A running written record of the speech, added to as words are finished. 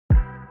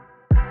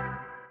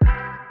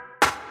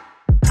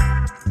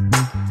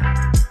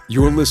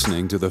You're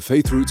listening to the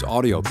Faith Roots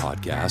audio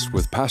podcast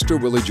with Pastor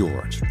Willie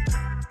George.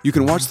 You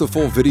can watch the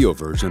full video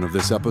version of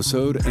this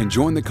episode and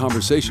join the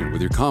conversation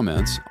with your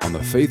comments on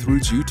the Faith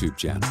Roots YouTube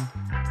channel.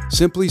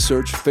 Simply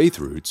search Faith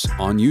Roots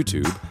on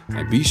YouTube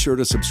and be sure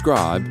to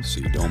subscribe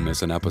so you don't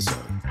miss an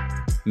episode.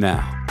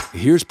 Now,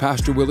 here's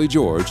Pastor Willie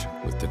George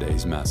with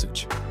today's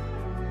message.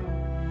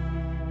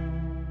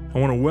 I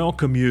want to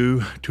welcome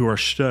you to our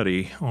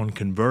study on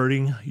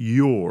converting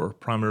your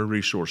primary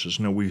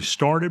resources. Now, we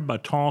started by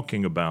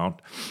talking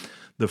about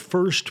the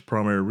first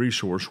primary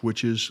resource,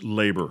 which is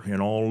labor. In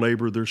all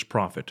labor, there's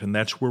profit, and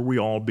that's where we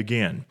all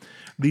begin.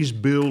 These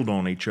build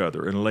on each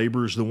other, and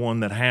labor is the one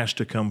that has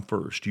to come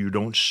first. You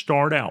don't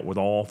start out with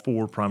all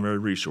four primary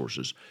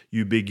resources.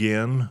 You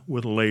begin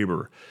with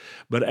labor.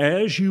 But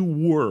as you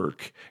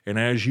work, and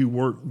as you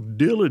work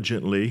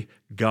diligently,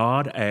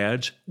 God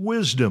adds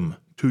wisdom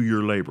to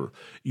your labor.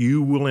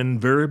 You will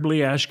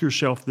invariably ask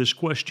yourself this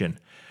question: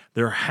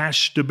 there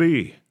has to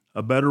be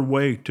a better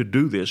way to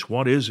do this.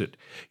 What is it?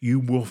 You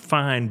will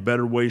find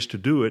better ways to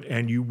do it,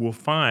 and you will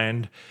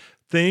find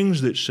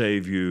things that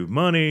save you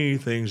money,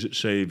 things that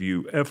save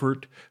you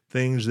effort,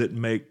 things that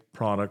make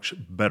products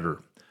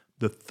better.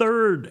 The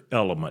third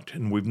element,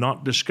 and we've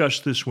not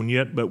discussed this one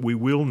yet, but we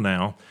will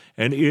now,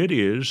 and it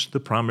is the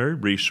primary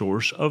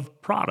resource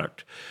of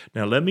product.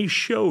 Now, let me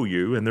show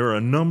you, and there are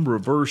a number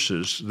of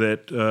verses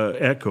that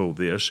echo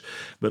this,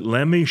 but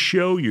let me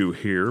show you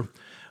here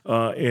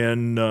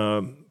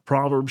in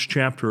Proverbs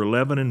chapter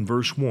 11 and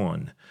verse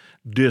 1.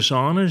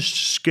 Dishonest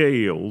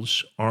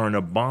scales are an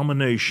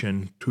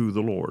abomination to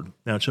the Lord.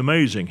 Now, it's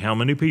amazing how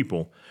many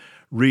people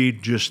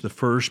read just the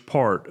first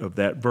part of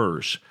that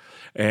verse.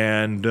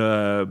 And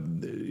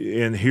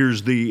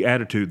here's the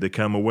attitude they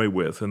come away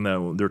with and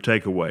their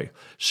takeaway.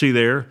 See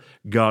there,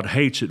 God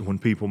hates it when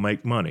people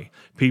make money.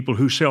 People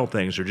who sell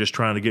things are just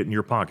trying to get in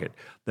your pocket.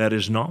 That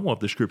is not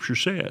what the Scripture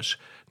says.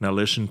 Now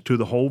listen to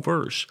the whole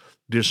verse.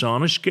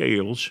 Dishonest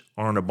scales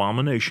are an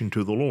abomination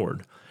to the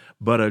Lord,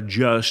 but a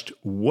just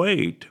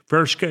weight,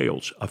 fair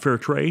scales, a fair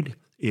trade,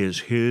 is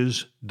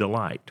His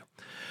delight.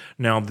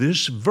 Now,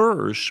 this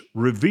verse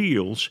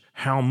reveals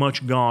how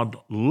much God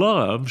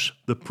loves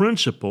the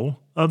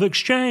principle of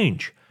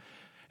exchange.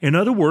 In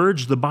other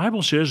words, the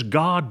Bible says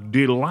God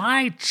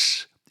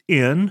delights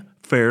in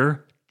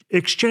fair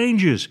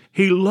exchanges.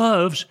 He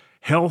loves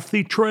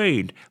healthy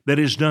trade that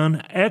is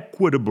done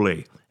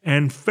equitably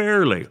and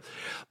fairly.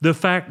 The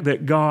fact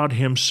that God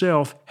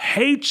Himself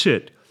hates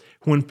it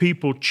when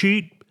people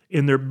cheat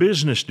in their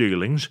business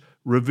dealings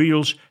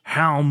reveals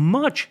how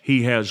much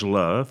He has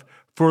love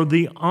for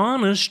the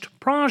honest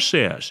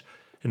process.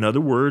 In other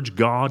words,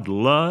 God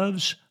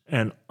loves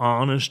an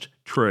honest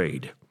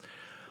trade.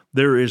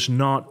 There is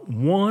not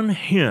one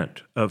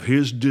hint of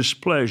His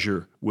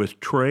displeasure with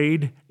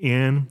trade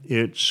in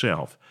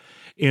itself.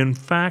 In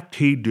fact,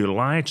 He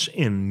delights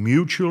in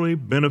mutually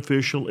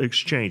beneficial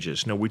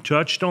exchanges. Now, we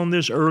touched on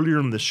this earlier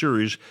in the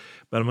series,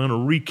 but I'm going to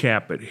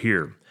recap it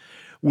here.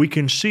 We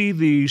can see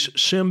these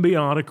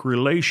symbiotic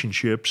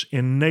relationships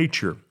in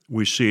nature.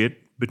 We see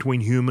it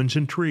between humans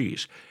and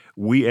trees.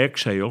 We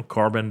exhale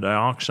carbon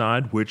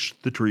dioxide, which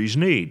the trees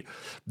need.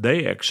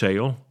 They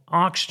exhale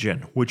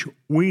oxygen, which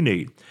we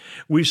need.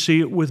 We see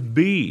it with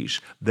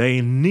bees.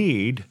 They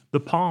need the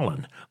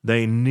pollen.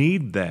 They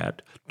need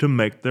that to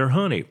make their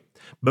honey.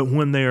 But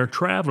when they are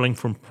traveling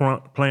from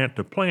plant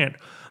to plant,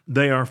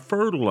 they are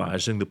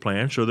fertilizing the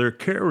plants, or they're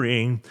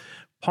carrying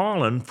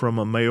pollen from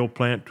a male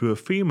plant to a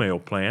female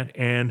plant,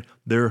 and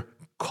they're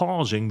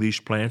causing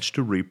these plants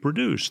to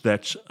reproduce.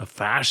 That's a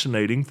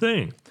fascinating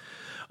thing.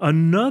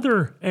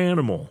 Another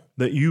animal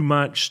that you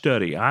might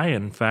study, I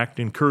in fact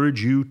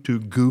encourage you to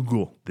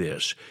Google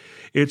this.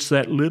 It's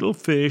that little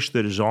fish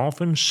that is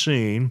often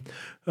seen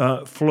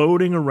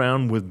floating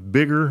around with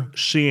bigger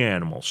sea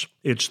animals.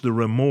 It's the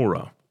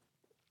remora.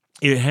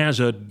 It has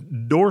a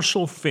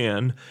dorsal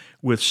fin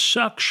with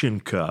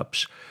suction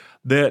cups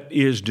that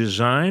is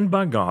designed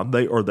by God,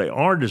 they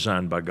are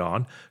designed by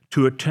God,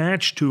 to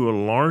attach to a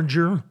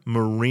larger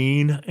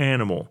marine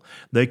animal.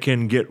 They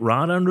can get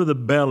right under the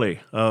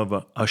belly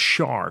of a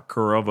shark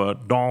or of a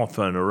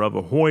dolphin or of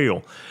a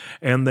whale,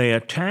 and they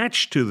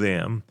attach to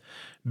them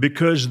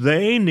because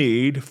they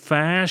need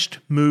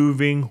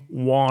fast-moving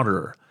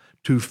water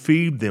to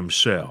feed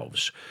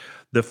themselves.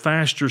 The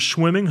faster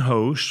swimming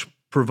host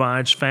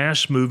provides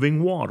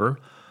fast-moving water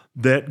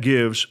that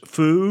gives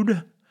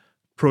food,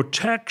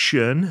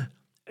 protection,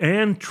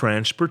 and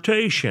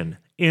transportation.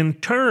 In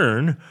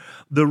turn,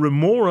 the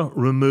remora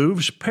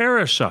removes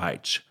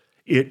parasites.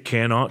 It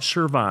cannot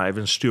survive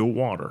in still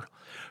water.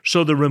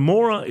 So the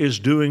remora is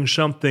doing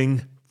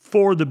something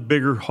for the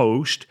bigger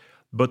host,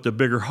 but the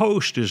bigger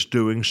host is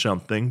doing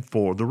something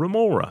for the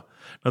remora.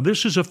 Now,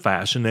 this is a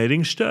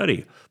fascinating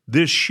study.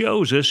 This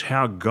shows us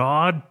how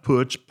God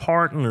puts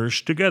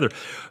partners together.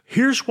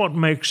 Here's what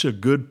makes a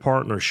good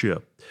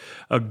partnership.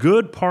 A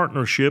good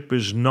partnership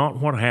is not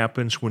what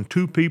happens when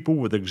two people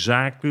with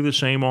exactly the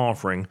same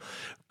offering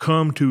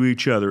come to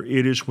each other.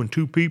 It is when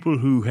two people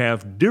who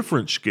have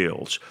different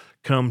skills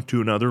come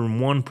to another,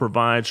 and one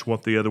provides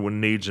what the other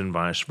one needs and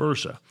vice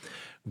versa.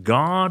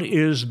 God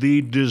is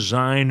the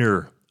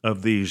designer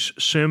of these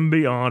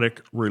symbiotic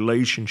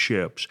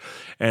relationships,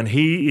 and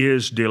He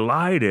is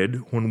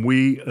delighted when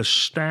we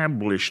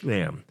establish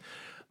them.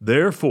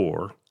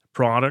 Therefore,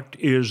 product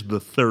is the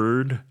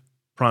third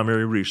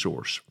primary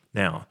resource.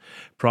 Now,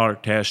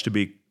 product has to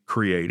be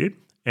created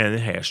and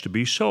it has to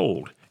be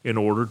sold in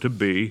order to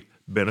be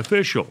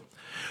beneficial.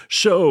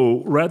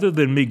 So rather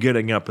than me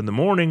getting up in the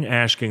morning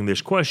asking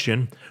this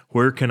question,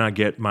 where can I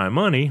get my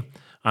money?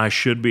 I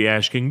should be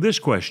asking this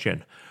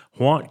question,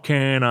 what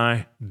can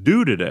I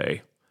do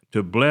today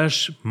to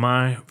bless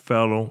my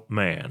fellow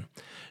man?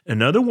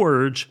 In other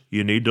words,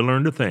 you need to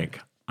learn to think,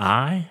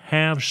 I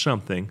have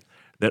something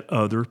that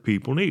other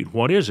people need.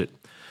 What is it?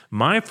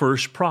 My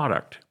first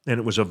product, and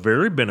it was a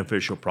very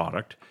beneficial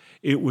product,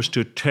 it was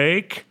to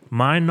take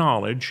my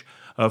knowledge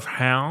of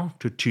how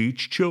to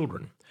teach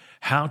children,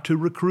 how to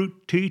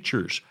recruit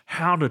teachers,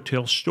 how to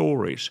tell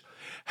stories,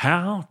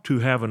 how to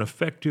have an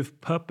effective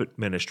puppet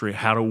ministry,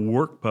 how to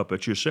work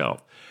puppets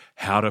yourself,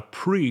 how to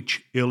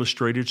preach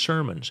illustrated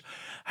sermons,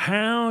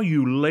 how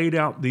you laid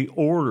out the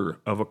order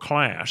of a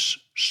class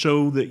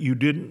so that you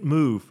didn't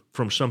move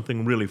from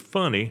something really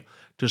funny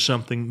to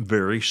something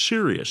very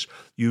serious.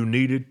 You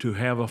needed to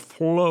have a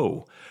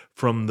flow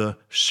from the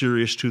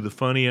serious to the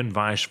funny and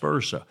vice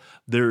versa.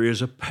 There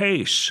is a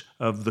pace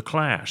of the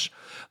class.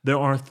 There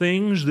are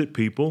things that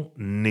people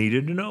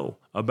needed to know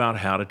about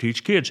how to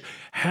teach kids.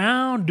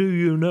 How do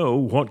you know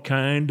what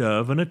kind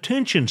of an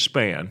attention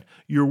span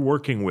you're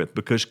working with?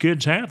 Because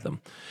kids have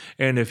them.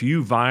 And if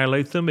you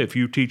violate them, if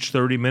you teach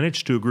 30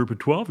 minutes to a group of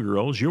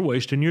 12-year-olds, you're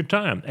wasting your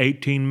time.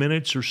 18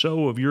 minutes or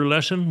so of your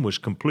lesson was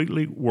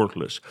completely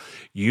worthless.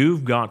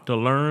 You've got to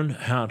learn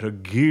how to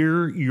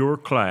gear your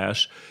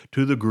class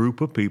to the group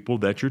of people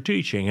that you're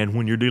teaching. And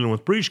when you're dealing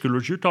with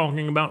preschoolers, you're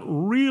talking about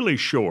really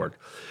short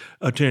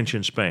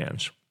attention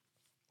spans.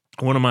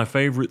 One of my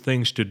favorite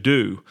things to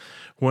do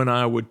when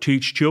I would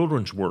teach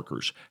children's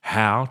workers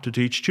how to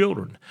teach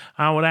children,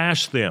 I would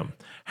ask them,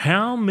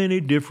 how many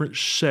different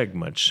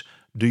segments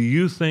do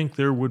you think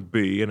there would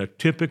be in a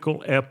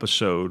typical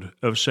episode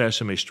of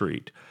Sesame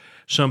Street?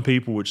 Some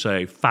people would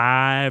say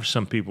 5,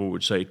 some people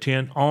would say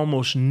 10.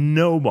 Almost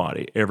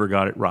nobody ever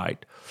got it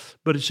right,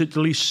 but it's at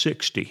least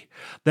 60.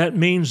 That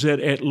means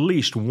that at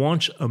least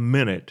once a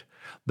minute,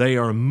 they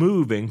are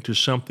moving to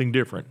something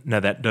different.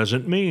 Now, that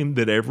doesn't mean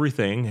that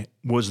everything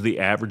was the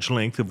average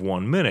length of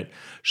 1 minute.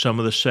 Some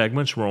of the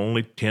segments were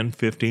only 10,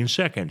 15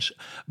 seconds,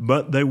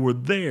 but they were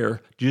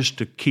there just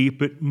to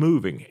keep it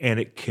moving, and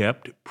it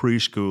kept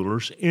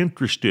preschoolers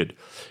interested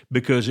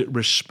because it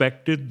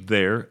respected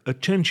their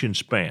attention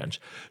spans.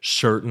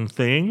 Certain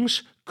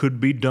things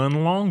could be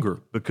done longer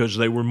because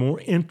they were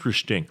more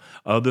interesting.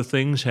 Other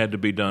things had to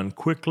be done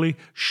quickly,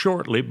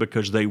 shortly,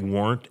 because they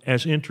weren't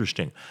as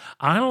interesting.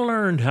 I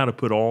learned how to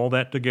put all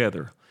that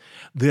together.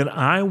 Then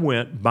I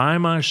went by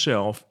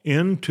myself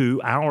into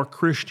our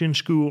Christian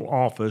school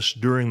office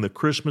during the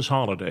Christmas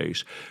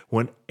holidays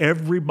when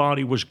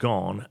everybody was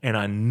gone, and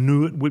I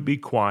knew it would be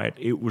quiet.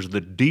 It was the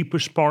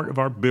deepest part of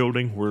our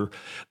building where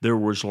there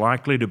was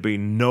likely to be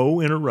no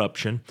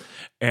interruption,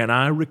 and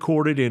I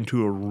recorded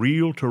into a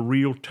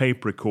reel-to-reel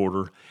tape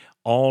recorder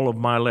all of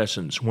my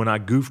lessons. When I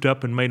goofed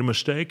up and made a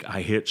mistake,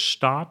 I hit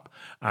stop,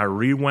 I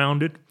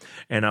rewound it,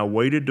 and I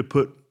waited to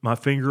put my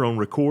finger on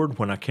record.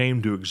 When I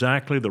came to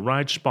exactly the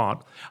right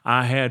spot,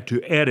 I had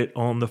to edit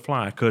on the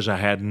fly because I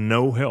had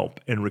no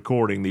help in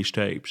recording these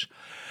tapes.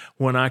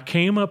 When I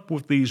came up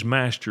with these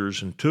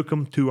masters and took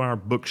them to our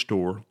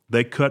bookstore,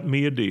 they cut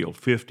me a deal,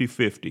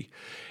 50-50.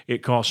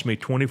 It cost me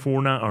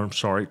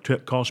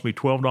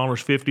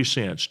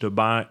 $12.50 to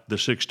buy the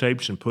 6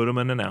 tapes and put them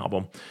in an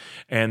album,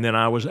 and then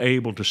I was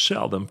able to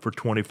sell them for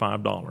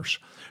 $25.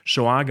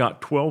 So I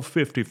got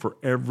 $12.50 for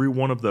every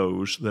one of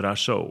those that I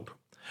sold.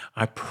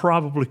 I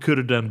probably could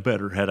have done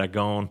better had I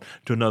gone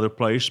to another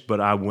place, but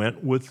I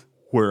went with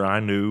where I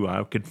knew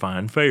I could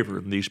find favor,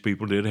 and these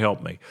people did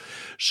help me.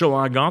 So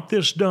I got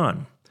this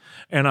done,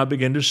 and I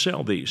began to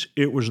sell these.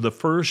 It was the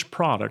first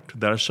product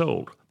that I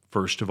sold.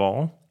 First of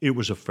all, it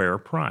was a fair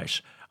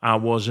price. I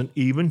wasn't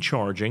even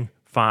charging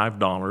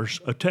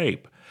 $5 a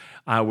tape.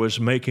 I was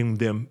making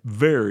them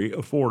very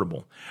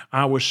affordable.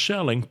 I was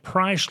selling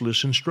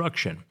priceless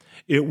instruction.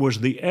 It was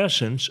the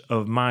essence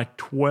of my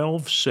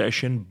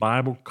 12-session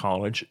Bible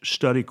college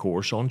study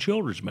course on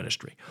children's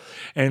ministry.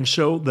 And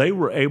so they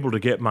were able to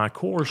get my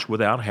course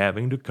without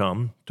having to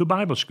come to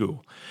Bible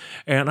school.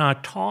 And I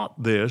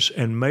taught this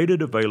and made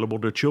it available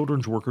to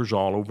children's workers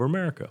all over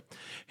America.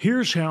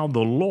 Here's how the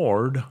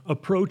Lord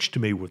approached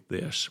me with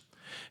this.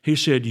 He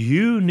said,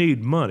 you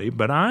need money,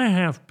 but I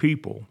have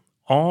people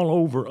all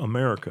over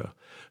America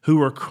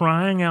who are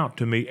crying out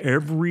to me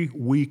every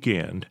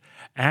weekend,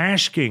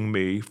 asking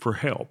me for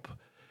help.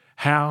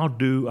 How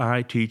do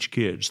I teach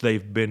kids?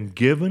 They've been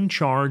given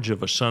charge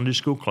of a Sunday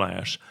school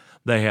class.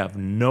 They have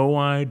no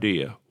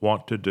idea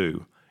what to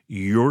do.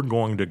 You're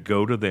going to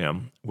go to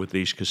them with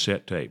these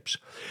cassette tapes.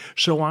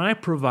 So I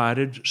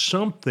provided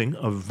something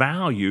of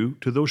value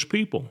to those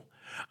people.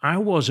 I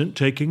wasn't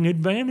taking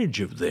advantage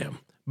of them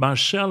by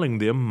selling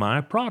them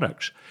my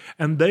products.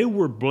 And they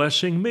were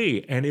blessing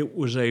me, and it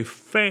was a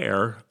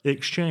fair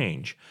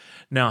exchange.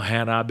 Now,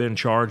 had I been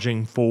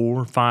charging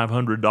 $400,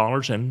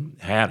 $500, and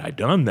had I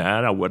done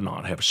that, I would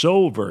not have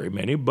sold very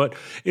many, but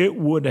it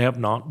would have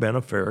not been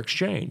a fair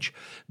exchange.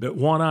 But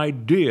what I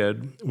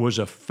did was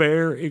a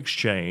fair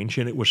exchange,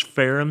 and it was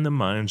fair in the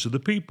minds of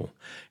the people.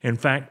 In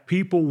fact,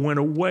 people went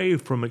away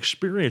from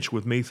experience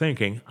with me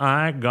thinking,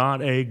 I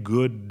got a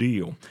good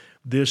deal.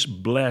 This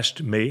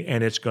blessed me,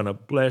 and it's going to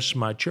bless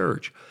my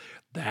church.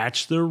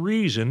 That's the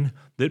reason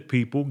that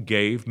people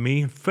gave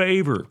me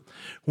favor.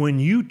 When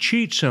you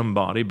cheat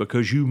somebody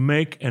because you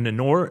make an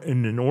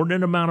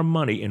inordinate amount of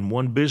money in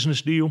one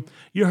business deal,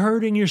 you're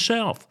hurting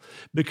yourself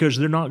because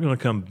they're not going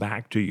to come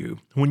back to you.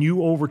 When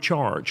you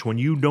overcharge, when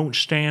you don't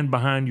stand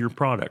behind your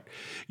product,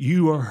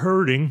 you are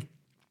hurting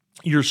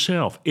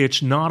yourself.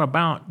 It's not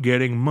about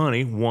getting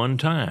money one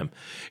time.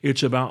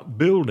 It's about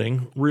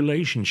building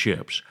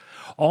relationships.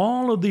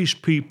 All of these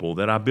people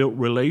that I built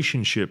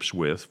relationships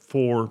with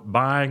for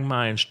buying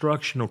my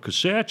instructional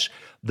cassettes,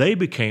 they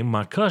became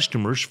my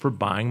customers for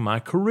buying my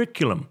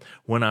curriculum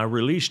when I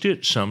released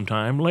it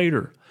sometime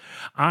later.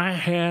 I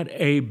had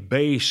a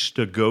base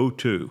to go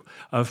to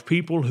of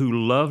people who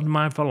loved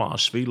my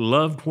philosophy,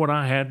 loved what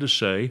I had to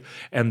say,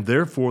 and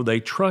therefore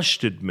they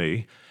trusted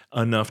me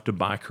enough to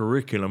buy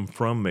curriculum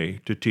from me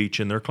to teach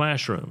in their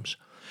classrooms.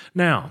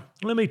 Now,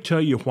 let me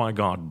tell you why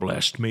God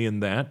blessed me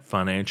in that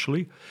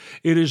financially.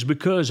 It is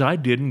because I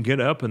didn't get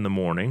up in the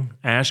morning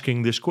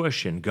asking this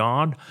question,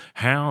 God,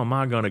 how am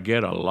I going to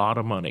get a lot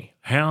of money?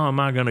 How am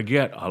I going to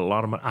get a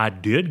lot of money? I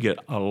did get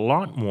a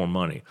lot more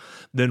money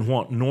than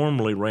what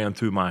normally ran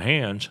through my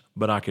hands,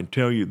 but I can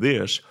tell you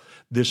this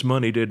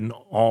money didn't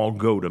all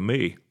go to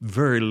me.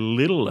 Very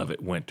little of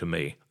it went to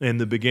me. In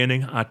the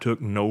beginning, I took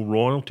no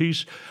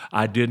royalties.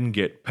 I didn't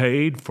get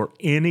paid for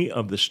any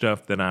of the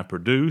stuff that I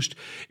produced.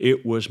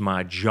 It was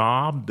my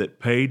job that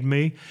paid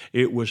me.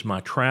 It was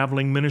my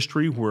traveling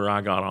ministry where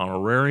I got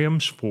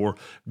honorariums for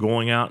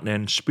going out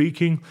and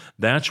speaking.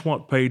 That's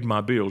what paid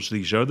my bills.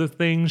 These other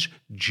things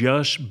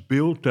just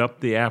built up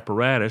the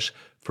apparatus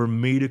for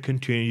me to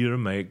continue to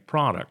make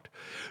product.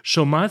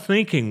 So my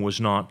thinking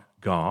was not,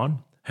 God,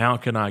 how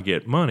can I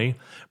get money?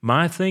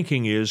 My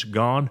thinking is,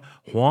 God,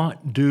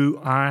 what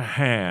do I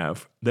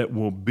have that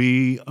will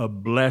be a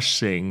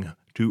blessing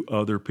to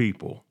other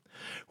people?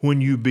 When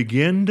you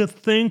begin to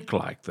think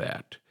like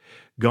that,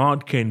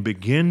 God can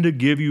begin to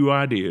give you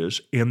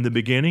ideas. In the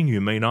beginning, you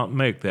may not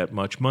make that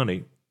much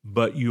money,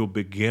 but you'll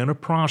begin a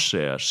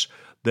process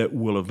that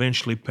will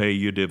eventually pay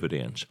you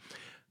dividends.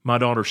 My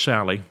daughter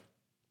Sally,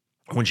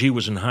 when she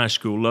was in high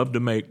school, loved to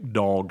make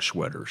dog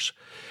sweaters.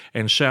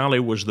 And Sally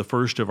was the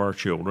first of our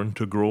children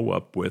to grow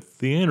up with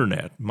the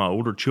internet. My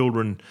older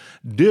children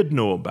did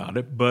know about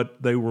it,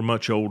 but they were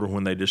much older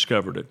when they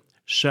discovered it.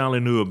 Sally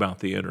knew about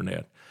the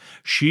internet.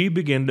 She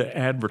began to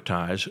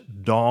advertise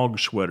dog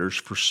sweaters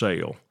for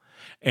sale.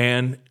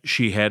 And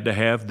she had to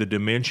have the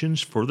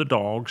dimensions for the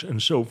dogs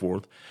and so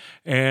forth.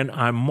 And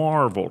I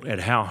marveled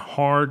at how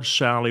hard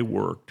Sally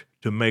worked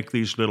to make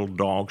these little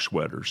dog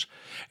sweaters.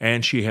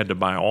 And she had to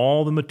buy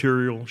all the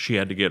material, she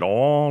had to get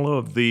all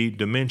of the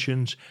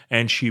dimensions,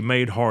 and she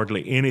made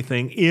hardly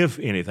anything, if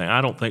anything.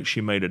 I don't think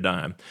she made a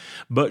dime.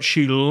 But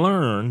she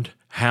learned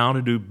how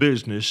to do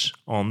business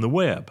on the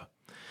web.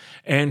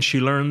 And she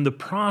learned the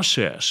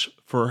process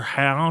for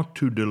how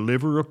to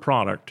deliver a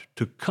product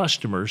to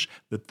customers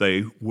that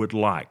they would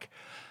like.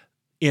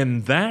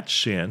 In that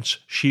sense,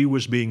 she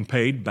was being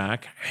paid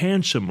back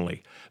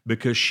handsomely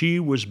because she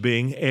was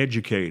being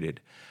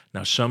educated.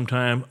 Now,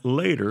 sometime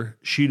later,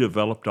 she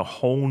developed a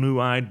whole new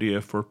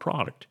idea for a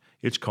product.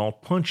 It's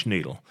called Punch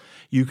Needle.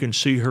 You can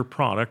see her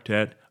product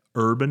at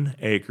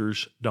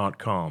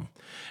urbanacres.com.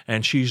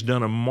 And she's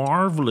done a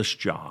marvelous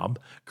job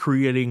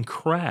creating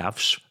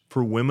crafts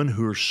for women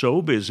who are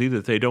so busy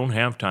that they don't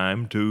have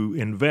time to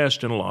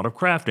invest in a lot of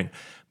crafting.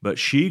 But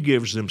she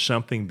gives them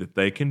something that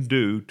they can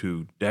do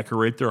to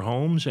decorate their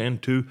homes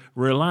and to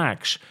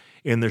relax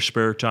in their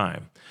spare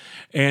time.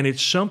 And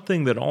it's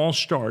something that all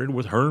started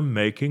with her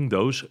making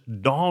those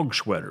dog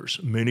sweaters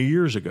many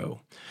years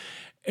ago.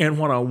 And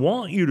what I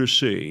want you to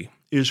see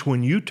is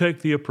when you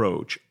take the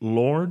approach,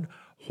 Lord,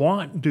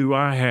 what do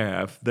I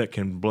have that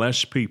can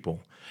bless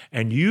people?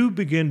 And you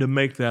begin to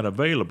make that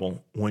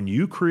available. When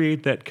you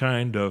create that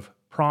kind of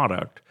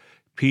product,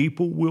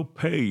 people will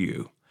pay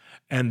you,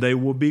 and they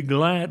will be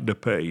glad to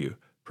pay you,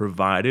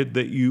 provided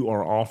that you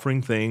are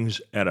offering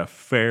things at a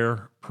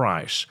fair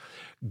price.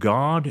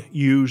 God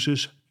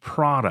uses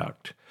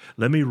product.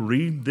 Let me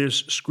read this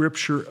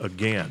scripture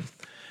again.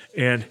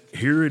 And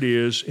here it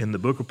is in the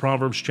book of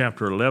Proverbs,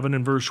 chapter 11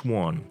 and verse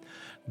 1.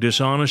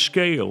 Dishonest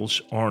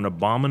scales are an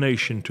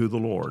abomination to the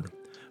Lord,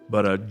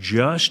 but a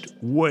just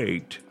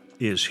weight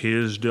is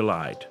his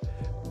delight.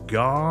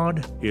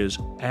 God is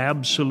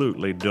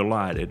absolutely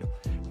delighted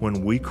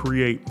when we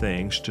create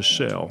things to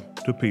sell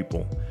to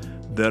people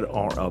that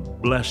are a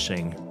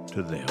blessing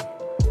to them.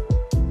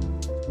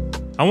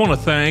 I want to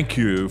thank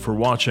you for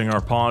watching our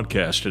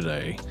podcast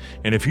today.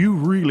 And if you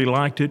really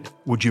liked it,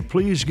 would you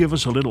please give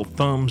us a little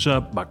thumbs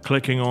up by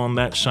clicking on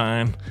that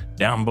sign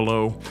down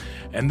below?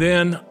 And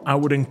then I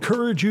would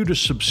encourage you to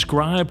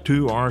subscribe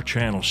to our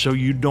channel so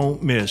you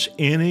don't miss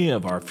any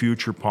of our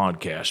future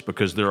podcasts,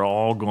 because they're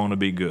all going to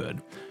be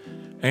good.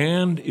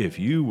 And if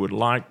you would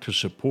like to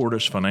support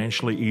us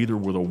financially, either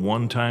with a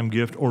one-time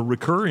gift or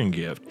recurring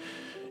gift,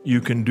 you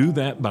can do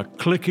that by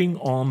clicking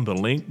on the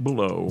link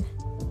below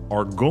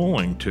or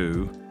going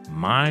to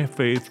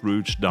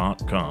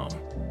myfaithroots.com.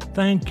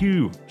 Thank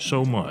you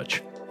so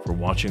much for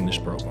watching this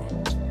program.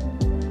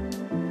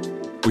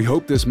 We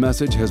hope this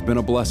message has been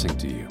a blessing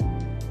to you.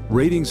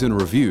 Ratings and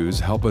reviews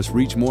help us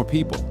reach more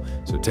people,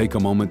 so take a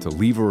moment to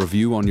leave a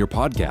review on your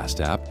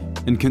podcast app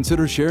and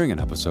consider sharing an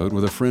episode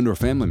with a friend or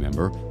family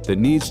member that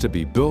needs to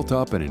be built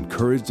up and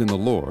encouraged in the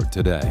Lord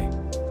today.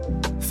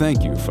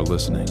 Thank you for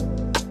listening.